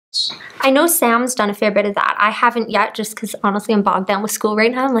I know Sam's done a fair bit of that. I haven't yet, just because honestly I'm bogged down with school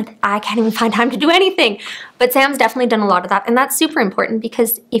right now. I'm like, I can't even find time to do anything. But Sam's definitely done a lot of that, and that's super important,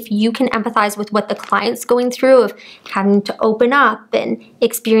 because if you can empathize with what the client's going through, of having to open up and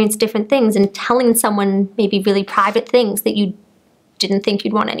experience different things and telling someone maybe really private things that you didn't think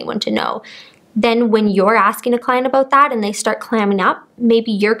you'd want anyone to know, then when you're asking a client about that and they start clamming up,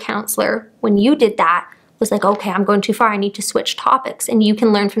 maybe your counselor, when you did that, was like, okay, I'm going too far, I need to switch topics. And you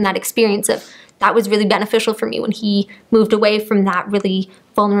can learn from that experience of, that was really beneficial for me when he moved away from that really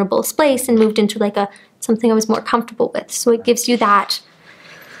vulnerable space and moved into like something I was more comfortable with. So it gives you that,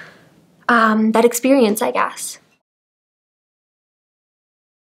 that experience, I guess.